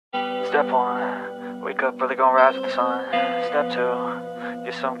Step 1, wake up early, gonna rise with the sun. Step 2,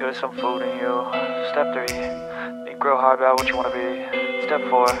 get some good, some food in you. Step 3, think real hard about what you wanna be. Step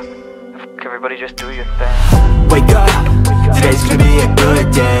 4, everybody just do your thing. Wake up, today's gonna be a good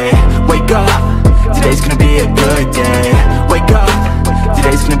day. Wake up, today's gonna be a good day. Wake up,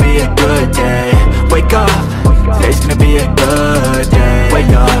 today's gonna be a good day. Wake up, today's gonna be a good day.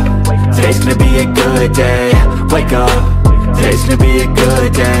 Wake up, today's gonna be a good day. Wake up, today's gonna be a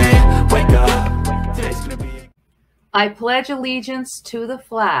good day. Wake up, today's gonna be. I pledge allegiance to the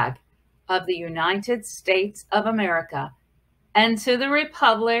flag of the United States of America and to the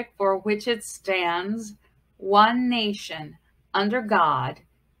republic for which it stands, one nation, under God,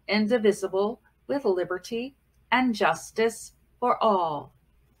 indivisible, with liberty and justice for all.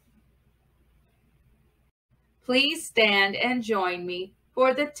 Please stand and join me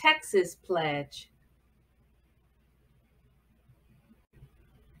for the Texas Pledge.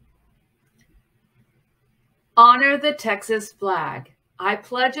 Honor the Texas flag. I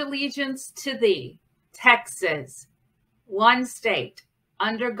pledge allegiance to thee, Texas, one state,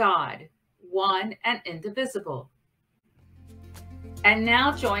 under God, one and indivisible. And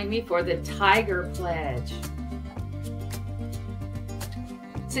now join me for the Tiger Pledge.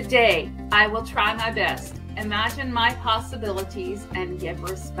 Today, I will try my best, imagine my possibilities, and give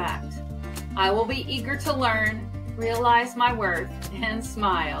respect. I will be eager to learn, realize my worth, and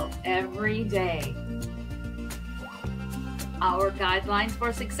smile every day. Our guidelines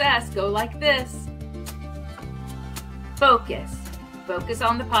for success go like this. Focus. Focus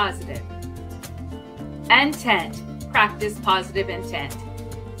on the positive. Intent. Practice positive intent.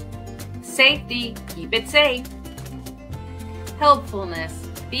 Safety. Keep it safe. Helpfulness.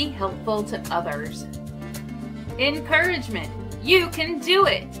 Be helpful to others. Encouragement. You can do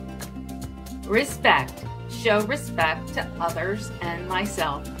it. Respect. Show respect to others and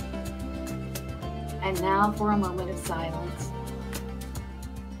myself. And now for a moment of silence.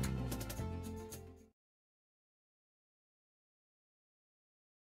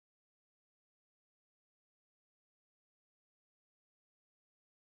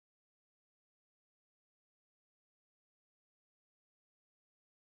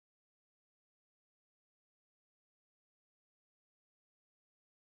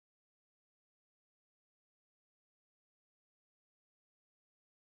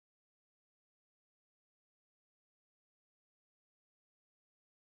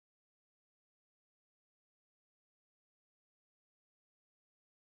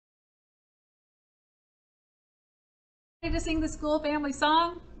 Ready to sing the school family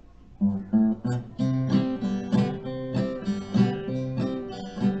song?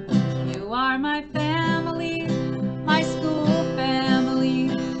 You are my family, my school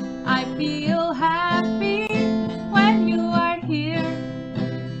family. I feel happy when you are here.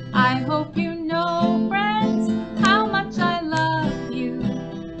 I hope you know, friends, how much I love you.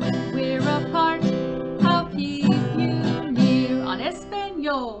 When we're apart, I'll keep you near. En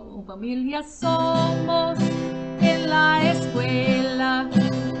español, familia somos. En la escuela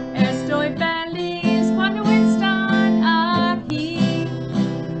estoy feliz cuando están aquí.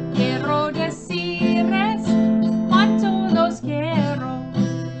 Quiero decirles cuánto los quiero.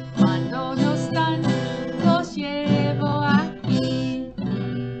 Cuando no están, los llevo aquí.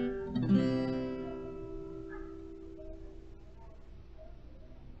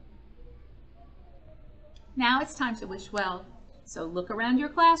 Now it's time to wish well. So look around your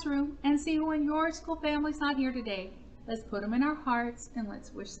classroom and see who in your school family's not here today. Let's put them in our hearts and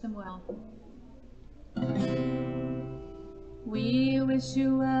let's wish them well. We wish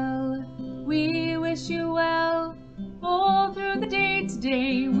you well, we wish you well. All through the day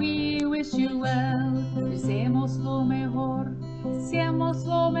today, we wish you well. Deseamos lo mejor, deseamos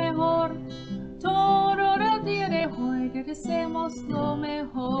lo mejor. Todo el día de hoy, te deseamos lo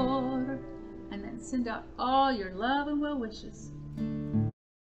mejor. And then send out all your love and well wishes.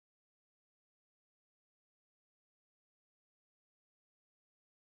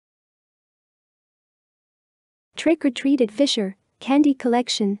 Trick or Treat at Fisher, Candy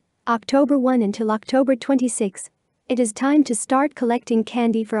Collection, October 1 until October 26. It is time to start collecting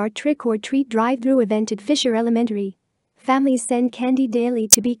candy for our Trick or Treat drive-through event at Fisher Elementary. Families send candy daily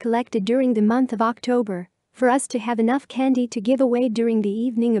to be collected during the month of October, for us to have enough candy to give away during the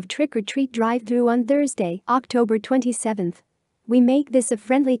evening of Trick or Treat drive-through on Thursday, October 27th. We make this a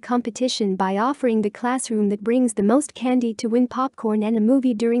friendly competition by offering the classroom that brings the most candy to win popcorn and a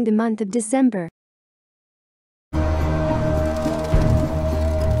movie during the month of December.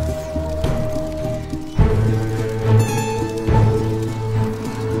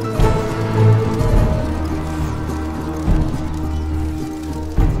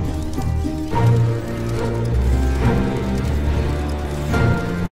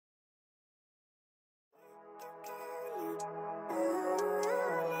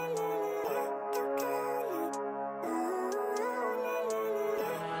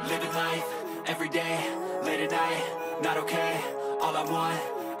 living life, every day, late at night, not okay. All I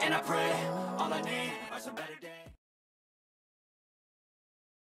want, and I pray, all I need are some better days.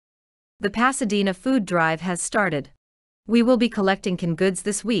 The Pasadena Food Drive has started. We will be collecting canned goods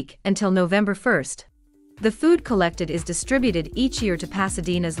this week until November 1st. The food collected is distributed each year to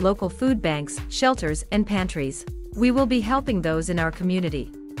Pasadena's local food banks, shelters, and pantries. We will be helping those in our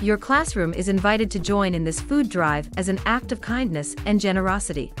community. Your classroom is invited to join in this food drive as an act of kindness and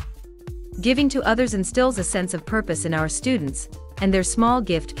generosity. Giving to others instills a sense of purpose in our students, and their small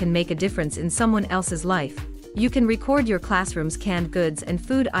gift can make a difference in someone else's life. You can record your classroom's canned goods and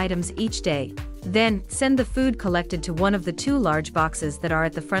food items each day. Then, send the food collected to one of the 2 large boxes that are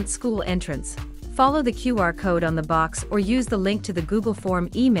at the front school entrance. Follow the QR code on the box or use the link to the Google form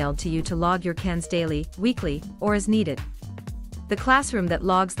emailed to you to log your cans daily, weekly, or as needed. The classroom that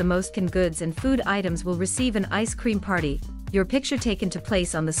logs the most canned goods and food items will receive an ice cream party, your picture taken to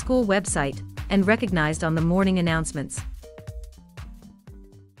place on the school website, and recognized on the morning announcements.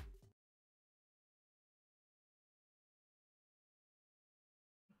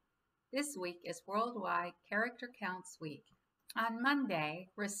 This week is Worldwide Character Counts Week. On Monday,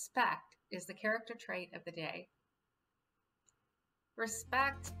 respect is the character trait of the day.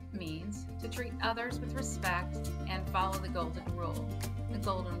 Respect means to treat others with respect and follow the golden rule. The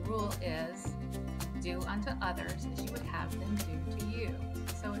golden rule is do unto others as you would have them do to you.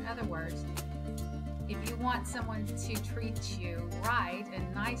 So in other words, if you want someone to treat you right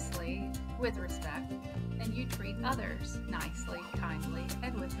and nicely with respect, then you treat others nicely, kindly,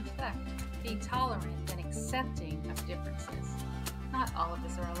 and with respect. Be tolerant and accepting of differences. Not all of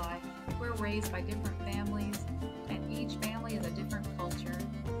us are alike. We're raised by different families, and each family is a different culture.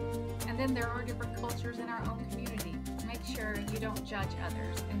 And then there are different cultures in our own community. Make sure you don't judge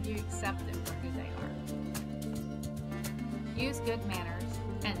others and you accept them for who they are. Use good manners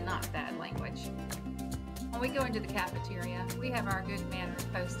and not bad language. When we go into the cafeteria, we have our good manners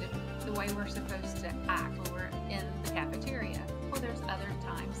posted, the way we're supposed to act when we're in the cafeteria. Well, there's other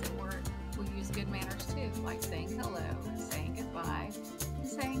times that we use good manners too, like saying hello, saying goodbye, and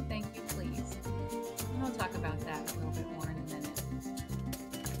saying thank you, please. And we'll talk about that a little bit more in a minute.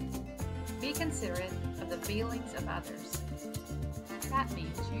 Be considerate of the feelings of others. That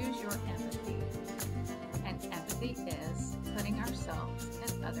means use your empathy. And empathy is putting ourselves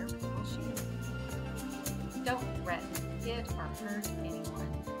in other people's shoes. Don't threaten, hit, or hurt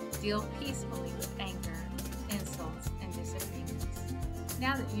anyone. Deal peacefully with anger, insults, and disagreements.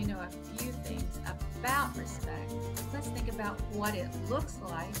 Now that you know a few things about respect, let's think about what it looks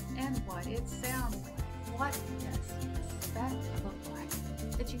like and what it sounds like. What does respect look like?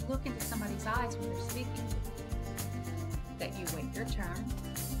 That you look into somebody's eyes when they're speaking. That you wait your turn.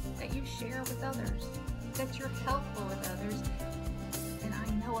 That you share with others. That you're helpful with others. And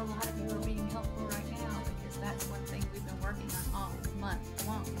I know a lot of you are being helpful right now because that's one thing we've been working on all month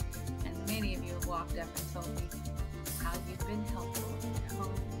long. And many of you have walked up and told me how you've been helpful at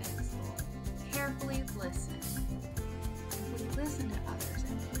home and at school. Carefully listen. If we listen to others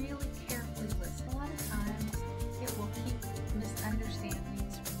and really carefully listen, a lot of times it will keep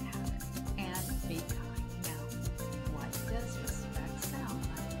misunderstandings from happening. And be kind. Now, what does respect sound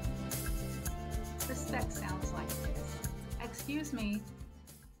like? Respect sounds like this. Excuse me.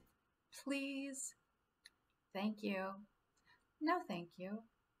 Please. Thank you. No, thank you.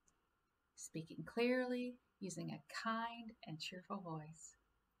 Speaking clearly, using a kind and cheerful voice.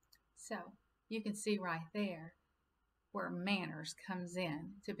 So, you can see right there where manners comes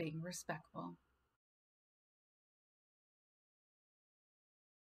in to being respectful.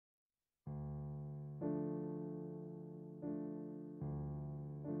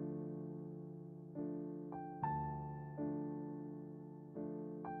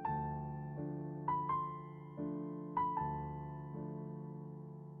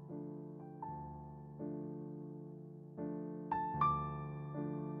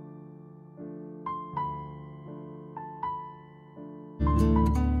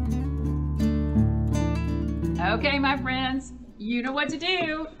 Okay, my friends, you know what to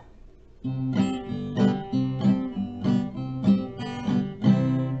do.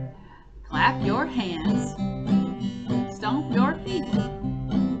 Clap your hands, stomp your feet.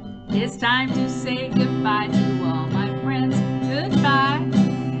 It's time to say goodbye to all my friends. Goodbye.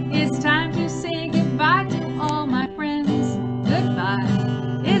 It's time to say goodbye to all my friends.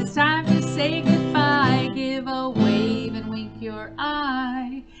 Goodbye. It's time to say goodbye. Give a wave and wink your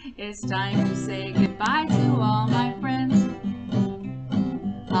eye. It's time to say goodbye to all my friends.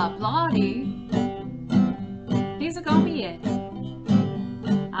 Applaudie. These are gonna be it.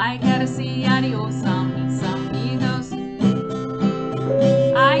 I gotta see adios, some